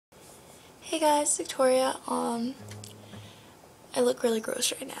Hey guys, Victoria. I look really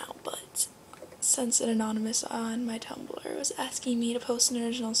gross right now, but since an anonymous on my Tumblr was asking me to post an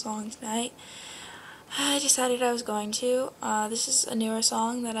original song tonight, I decided I was going to. This is a newer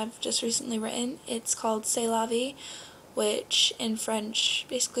song that I've just recently written. It's called C'est la vie, which in French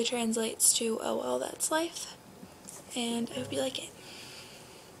basically translates to, oh well, that's life. And I hope you like it.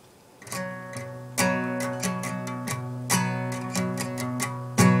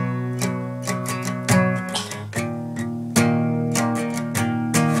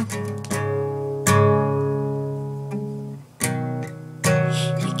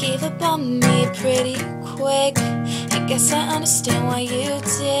 Gave up on me pretty quick. I guess I understand why you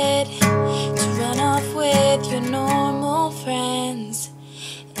did, to run off with your normal friends.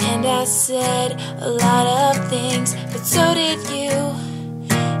 And I said a lot of things, but so did you.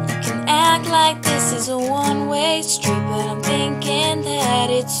 You can act like this is a one-way street, but I'm thinking that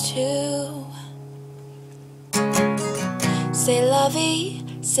it's two. C'est la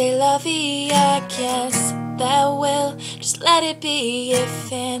vie, I guess that will just let it be.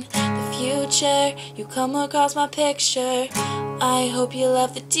 If in the future you come across my picture, I hope you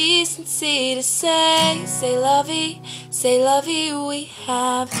love the decency to say c'est la vie, we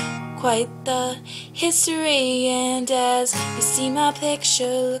have quite the history. And as you see my picture,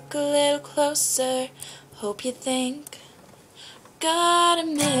 look a little closer, hope you think, gotta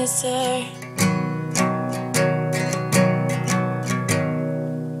miss her.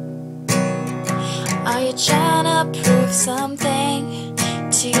 Are you trying to prove something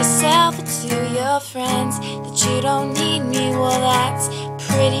to yourself or to your friends, that you don't need me? Well, that's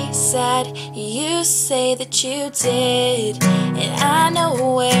pretty sad. You say that you did, and I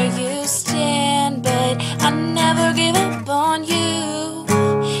know where you stand, but I never give up on you.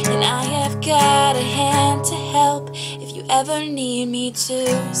 And I have got a hand to help if you ever need me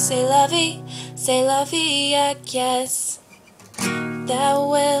to. C'est la vie, I guess that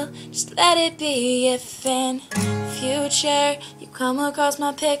will just let it be. If in future you come across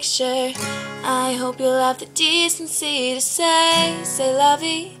my picture, I hope you'll have the decency to say c'est la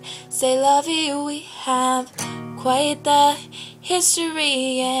vie, we have quite the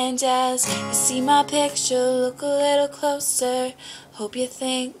history. And as you see my picture, look a little closer, hope you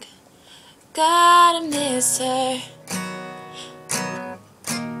think, gotta miss her,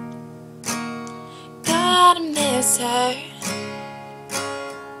 gotta miss her.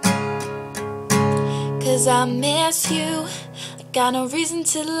 'Cause I miss you, I got no reason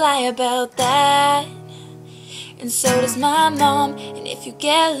to lie about that. And so does my mom, and if you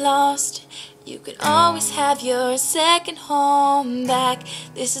get lost, you could always have your second home back.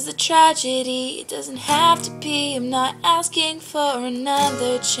 This is a tragedy, it doesn't have to be. I'm not asking for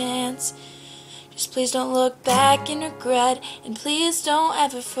another chance. Just please don't look back and regret, and please don't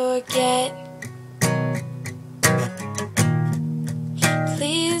ever forget.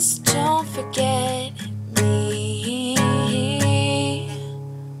 Please don't forget me.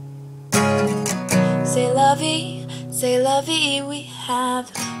 C'est la vie, we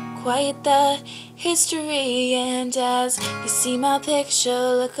have quite the history. And as you see my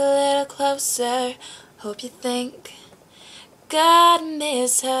picture, look a little closer, hope you think, God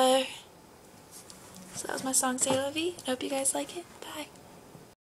miss her. So that was my song, C'est la vie. I hope you guys like it.